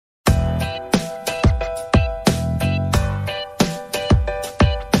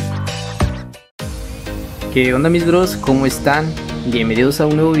¿Qué onda mis bros? ¿Cómo están? Bienvenidos a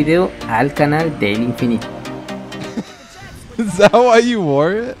un nuevo video al canal del infinito. Is that why you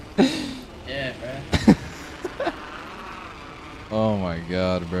wore it? Yeah, bro. Oh my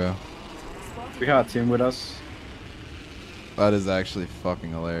god, bro. We got a team with us. That is actually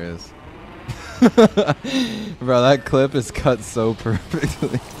fucking hilarious. Bro, that clip is cut so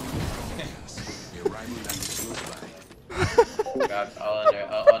perfectly. God, all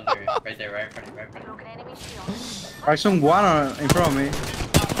under, right there, right in front of you, right in front of you. I saw one in front of me.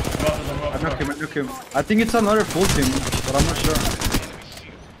 I knocked him. I think it's another full team, but I'm not sure.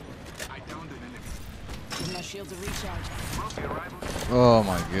 Oh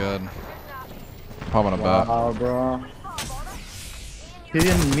my god. Popping a bat. Wow, bro. He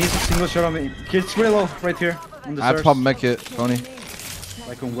didn't miss a single shot on me. It's really low, right here. On the I have to stairs. pop a med kit, Tony.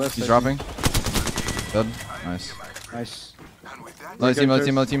 Like on west. He's I dropping. Dead. Nice. think. Nice. Another team, another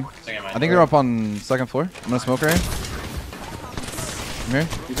team, another team. I think they're up on second floor. I'm gonna smoke right here. Come here.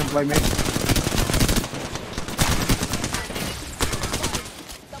 You can play me.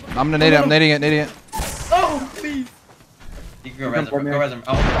 I'm gonna nade it, I'm nading it. Oh, please. You can go res him, go res him.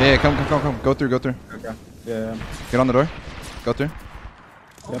 Oh. Yeah, come. Go through. Okay. Yeah. Get on the door. Go through.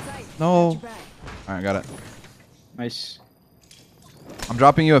 Yep. No. Alright, got it. Nice. I'm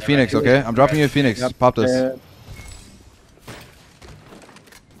dropping you a Phoenix, okay? I'm dropping you a Phoenix. Yep. Pop this. Yeah.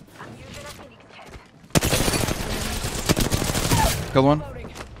 Killed one.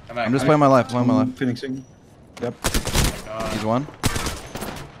 Come back, I'm just playing my life, Phoenixing. Yep. He's one.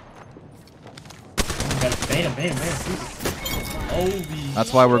 Gotta bait him. Holy.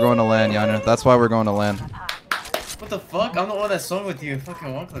 That's why we're going to land, YanYa. That's why we're going to land. What the fuck? I'm the one that swung with you and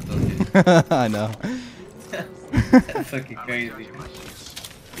fucking one clip those dudes. I know. That's fucking crazy.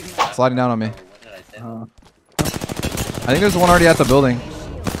 Sliding down on me. What did I say? I think there's one already at the building.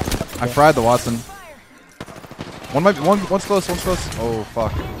 I fried the Watson. One's close. Oh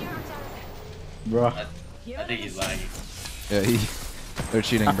fuck. Bro. I think he's lagging. Yeah, they're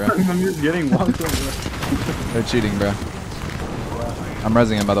cheating, bro. I'm just getting one clip, bro. They're cheating, bro. I'm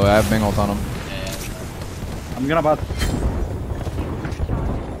rezzing him, by the way. I have bang ult on him. Yeah. I'm gonna bat.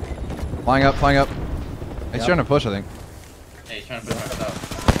 Flying up. He's trying to push, I think. Hey, he's trying to push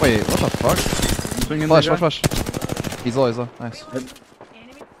myself. Wait, what the fuck? I'm swinging Flash. the guy. He's low. Nice. Yep.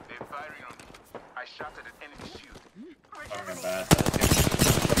 Fucking bad.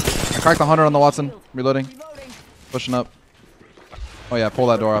 I cracked the 100 on the Watson. Reloading. Pushing up. Oh yeah, pull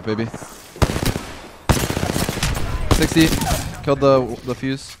that door up, baby. 60. Killed the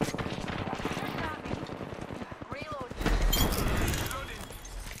fuse.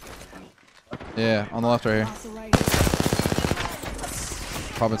 Yeah, on the left right here.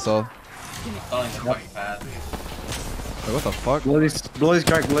 Pop it solid. Stalling the fucking path. Wait, what the fuck? Blood is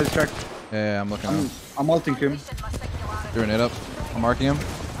cracked. Yeah, I'm looking at him. I'm ulting him. Doing it up. I'm marking him.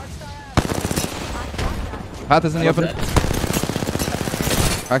 Path is in the open.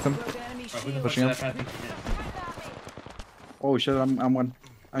 Cracked him. Pushing him. Oh shit, I'm one.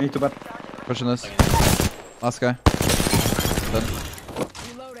 I need to bat. Pushing this. Last guy. Dead.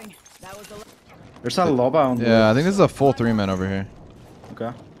 There's a loba on the Yeah, I think this is a full 3-man over here.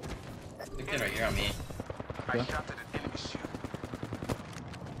 Okay. The kid right here on me. Okay.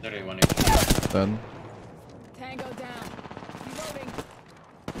 Literally one Dead. Tango down.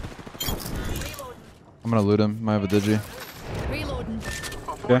 I'm gonna loot him. Might have a digi. Reloading.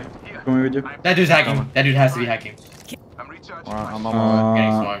 Okay. Coming with you. That dude's hacking. That dude has to be hacking. I'm on my way.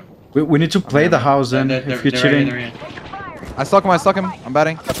 Getting swung. We need to play the house then. They're If you're right cheating. here, I stuck him. I'm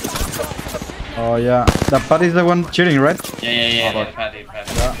batting. Oh yeah. That part is the one cheating, right? Yeah. The path.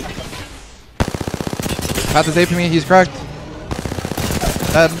 Path is aping me. He's cracked.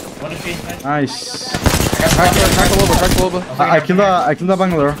 Dead. What is he? Nice. Crack the loba. I killed the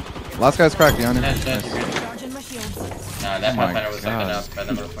Bangalore. Last guy's cracked, YanYa. Dead. Charging my shields. Nah, that my pathfinder was something God. else. That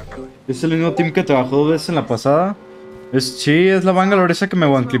motherfucker. Es el mismo team que trabajó 2 veces en la pasada. Sí, es la Bangalore esa que me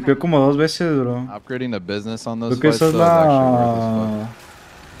one-clipeó como 2 veces, bro. Upgrading the business on those Creo que fights esa es though is actually worth as la...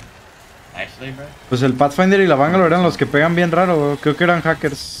 Actually, bro. Pues el Pathfinder y la Bangalore eran los que pegan bien raro, bro. Creo que eran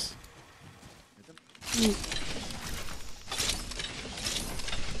hackers.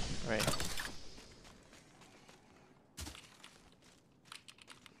 Right.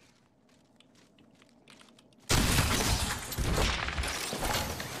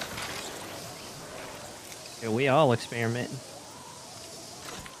 Yeah, we all experimenting.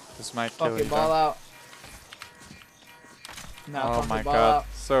 This might kill you. Fucking ball though. out. No, Oh fucking my ball god, out.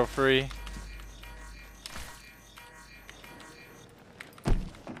 so free.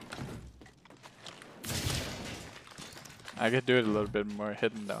 I could do it a little bit more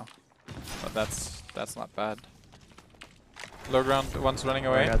hidden though, but that's That's not bad. Low ground, one's running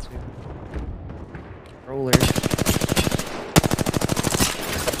away. I got you. Roller.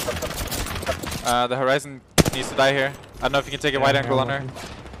 The horizon needs to die here. I don't know if you can take a wide angle on her.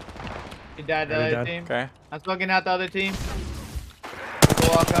 He died the Already other died. team. Okay. I'm smoking out the other team. Go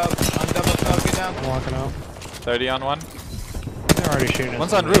walk up. I'm double smoking them. I'm walking out. 30 on one. They're already shooting.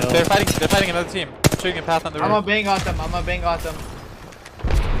 One's us on the roof. hill. They're fighting another team. Shooting a path on the I'm gonna roof. bang out them. I'm gonna bang out them.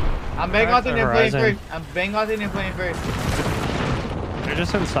 I'm bang out them and playing first. I'm bang out them and playing first. They're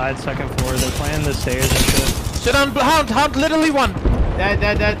just inside second floor. They're playing the stairs and shit. Shit on Hound! Hound literally won!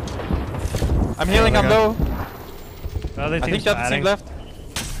 Dead. I'm healing, I'm okay. low. The other I think team's the other team padding. left.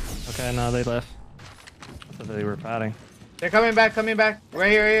 Okay, no, they left. I thought they were padding. They're coming back.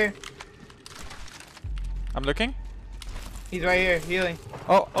 Right here. I'm looking. He's right here, healing.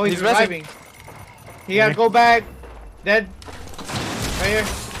 Oh, Oh, he's rezzing. reviving. He gotta go back. Dead. Right here.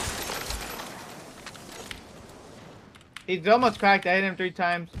 He's almost cracked. I hit him 3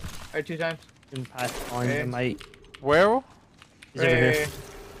 times. Or 2 times. Didn't pass on Okay. the mate. Where? He's Right over here. here.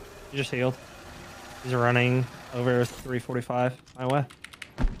 He just healed. He's running over 345 my way.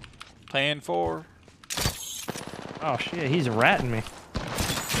 Playing 4. Oh shit, he's ratting me.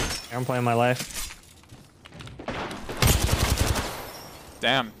 Here, I'm playing my life.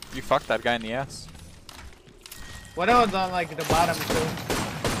 Damn, you fucked that guy in the ass. What else on like the bottom too?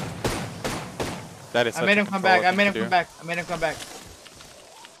 That is I such made a him come control back. I thing made to him do. come back. I made him come back.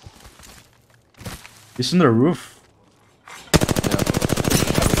 He's on the roof.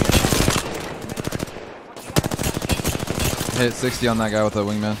 Hit 60 on that guy with the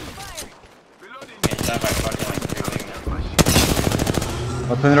wingman. He's done by fucking like 3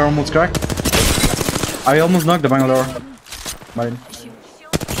 wingmen. Bangalore almost cracked. I almost knocked the Bangalore. Mine.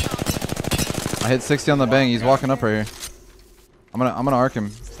 I hit 60 on the bang. He's walking up right here. I'm gonna arc him.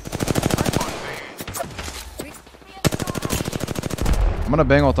 I'm gonna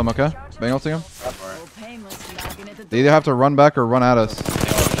bang ult him, okay? Bang ulting him. They either have to run back or run at us.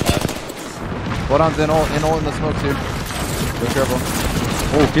 Hold on, in ult in the smokes here. Be careful.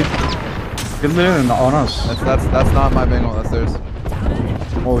 Oh, get in on us. That's not my bang ult. That's theirs.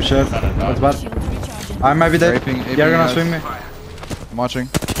 Oh shit, that's bad. I might be dead. Aping They're gonna guys. swing me. I'm watching.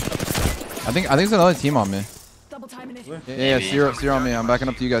 I think there's another team on me. Double timing it. Yeah, zero on me. I'm backing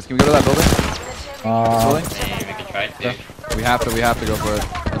up to you guys. Can we go to that building? Building? Maybe we can try to. Yeah. We have to go for it.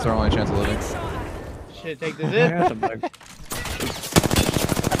 That's our only chance of living. Shit, take the I zip. got the bug.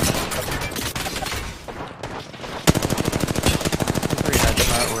 Three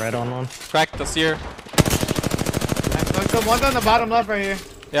headshot red on one. Cracked the seer. I smoked him. One's on the bottom left right here.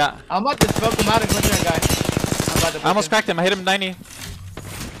 Yeah. I'm about to smoke him out and push that guy. I'm about to push I almost him. cracked him. I hit him 90.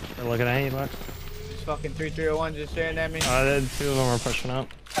 They're looking at you, Buck. Just fucking 3301 just staring at me. Two of them are pushing up.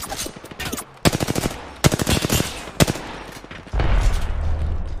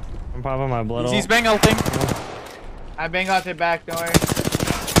 I'm popping my blood He's ult. bang ulting. I bang out their back, don't worry.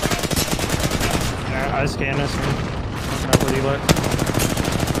 Yeah, I scan this one. Not where you look.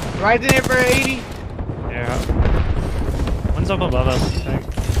 Right in here for 80. Yeah. One's up above us, I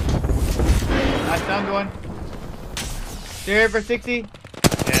think. I stunned one. They're here for 60. Yeah.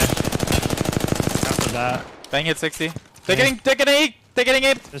 After that, Bang hit 60. They're getting 8. They're getting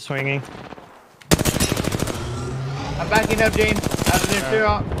 8. they're swinging. I'm backing up, James. Out of their fear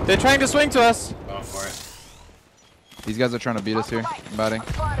out. They're trying to swing to us. Going for it. These guys are trying to beat us here. I'm batting.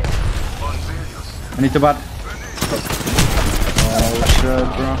 I need to bat. Oh shit,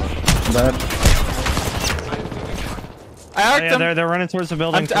 bro. I'm dead. I Oh, arced yeah, them. they're running towards the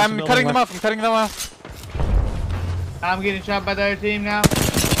building. I'm cutting them off. I'm cutting them off. I'm getting shot by the other team now.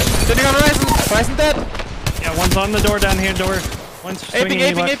 Sitting on Horizon. Horizon dead. Yeah, one's on the door down here. One's swinging.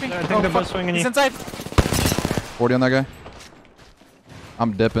 Aping. I think they're both swinging He's you. inside. 40 on that guy.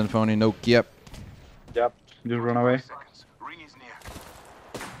 I'm dipping, phony. No yep. Yep. Just run away.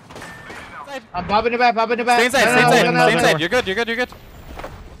 I'm popping it back, Stay inside. No, Stay no, inside. no, no, Stay no. inside. You're good.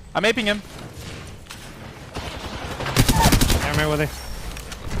 I'm aping him. I'm here with you.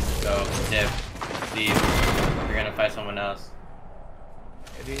 So, dip. Leave. We're gonna fight someone else.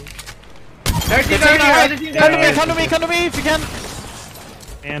 13, Come to me if you can.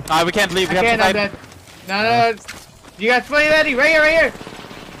 Man. We can't leave. We I have can't, to I'm fight. dead. No. You got 20 ready. Right here.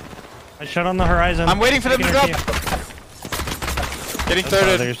 I shot on the horizon. I'm waiting for them to Taking drop. our key. Getting That's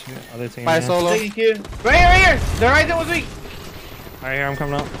thirded other team. by Yeah. solo. Taking Q. Right here. The horizon was weak. Right here, I'm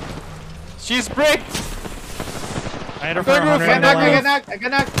coming up. She's bricked. I hit her for Third roof, 100. I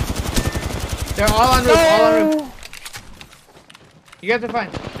got knocked. They're all on roof. You guys are fine.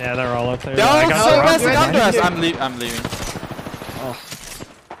 Yeah, they're all up there. They're I all got so the rock. pressing Right onto there. us. I'm leaving. Oh.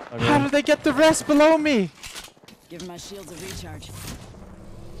 How did they get the rest below me? Give my shields a recharge.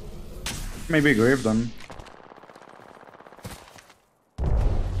 Maybe grave them.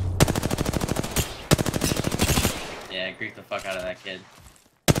 Yeah, grief the fuck out of that kid.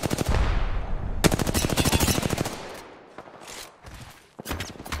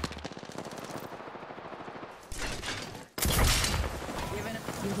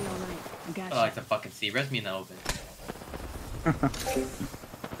 You'll be alright. I got I like to fucking see. Res me in the open.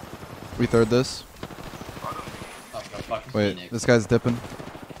 We third this. Oh, no fucking Wait, Phoenix. this guy's dipping.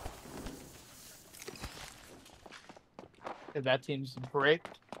 That team's great.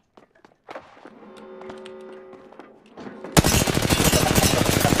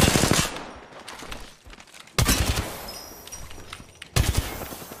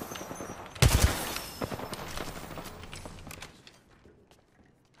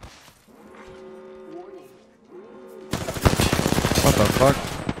 What the fuck?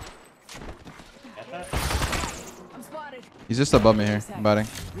 Got that? I'm spotted. He's just above me here. I'm batting.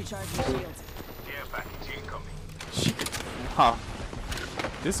 Recharge my shields. Wow.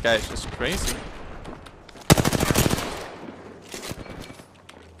 This guy is just crazy.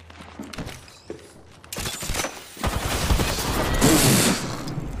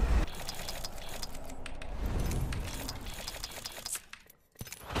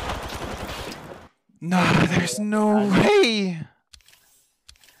 No, there's no way.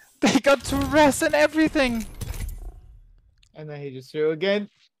 They got to rest and everything. And then he just threw again.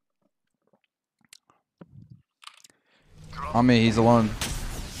 On me, he's alone.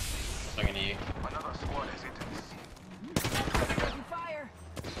 Swinging at you. Taking fire.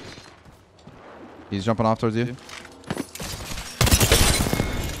 He's jumping off towards you.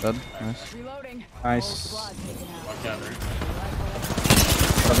 Dead. Nice. Reloading. Nice. Squad taken out. Walk down roof.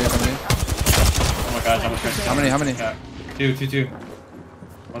 Front of me, front of me. Oh my gosh, I'm trying. How many? How many? Two.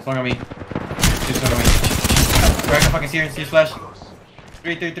 One swung on me. Two swung on me. Crack the fucking seer flash.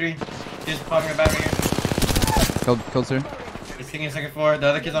 3. Just popping a battery here. Killed here. He's kicking the second floor. The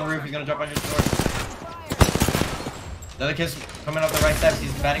other kid's on the roof. He's gonna jump on your floor. The other kid's coming up the right steps.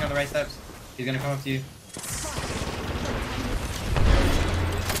 He's batting on the right steps. He's gonna come up to you.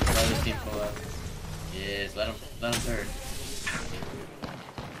 Let this team pull up. Yes, let him third.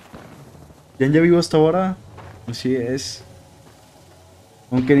 ¿Ya vivo hasta ahora? Así es.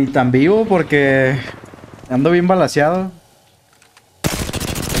 Aunque ni tan vivo porque ando bien balaseado.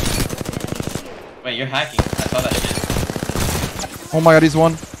 Wait, you're hacking. I saw that shit. Oh my god, he's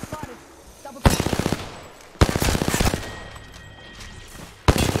one.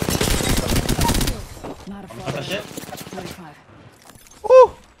 Not a Saw that shit? 35.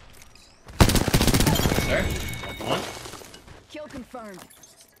 Ooh. Sir? One? Kill confirmed.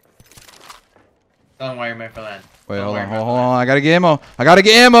 Tell him why you're meant for land. Wait, Tell him hold why on, you're meant hold for on. land. I gotta get ammo. I gotta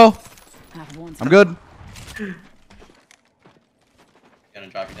get ammo. Have one. I'm good. He's gonna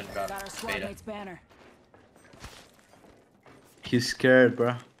drop. Got our squad Beta. mate's banner. He's scared,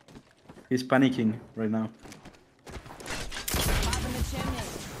 bro. He's panicking right now. Pop in the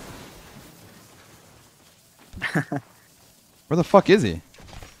chimney. Where the fuck is he?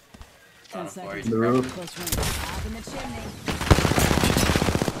 10 Or seconds. he's The roof. Close range. Pop in the chimney.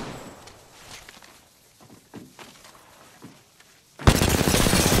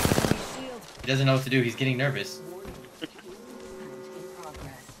 Shield. He doesn't know what to do. He's getting nervous.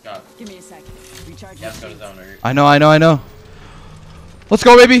 God. Give me a second. Recharge He has to my go to shields. zone. Or... I know. Let's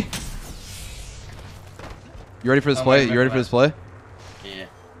go, baby. You ready for this Oh, play? my You ready for this play? Yeah.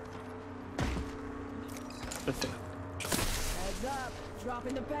 Heads up.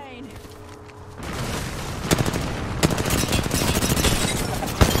 Dropping the pain.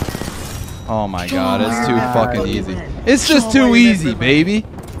 Oh my god, it's too fucking easy. It's just too easy, baby.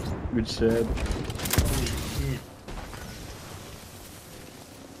 Good shit.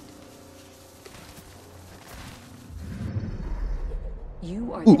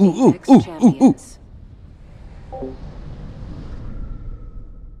 You are the Apex champions.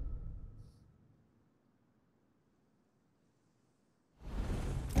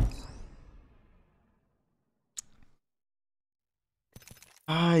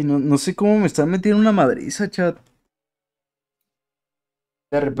 Ay, no sé cómo me están metiendo una madriza, chat.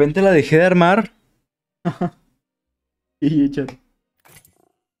 De repente la dejé de armar. Y chat.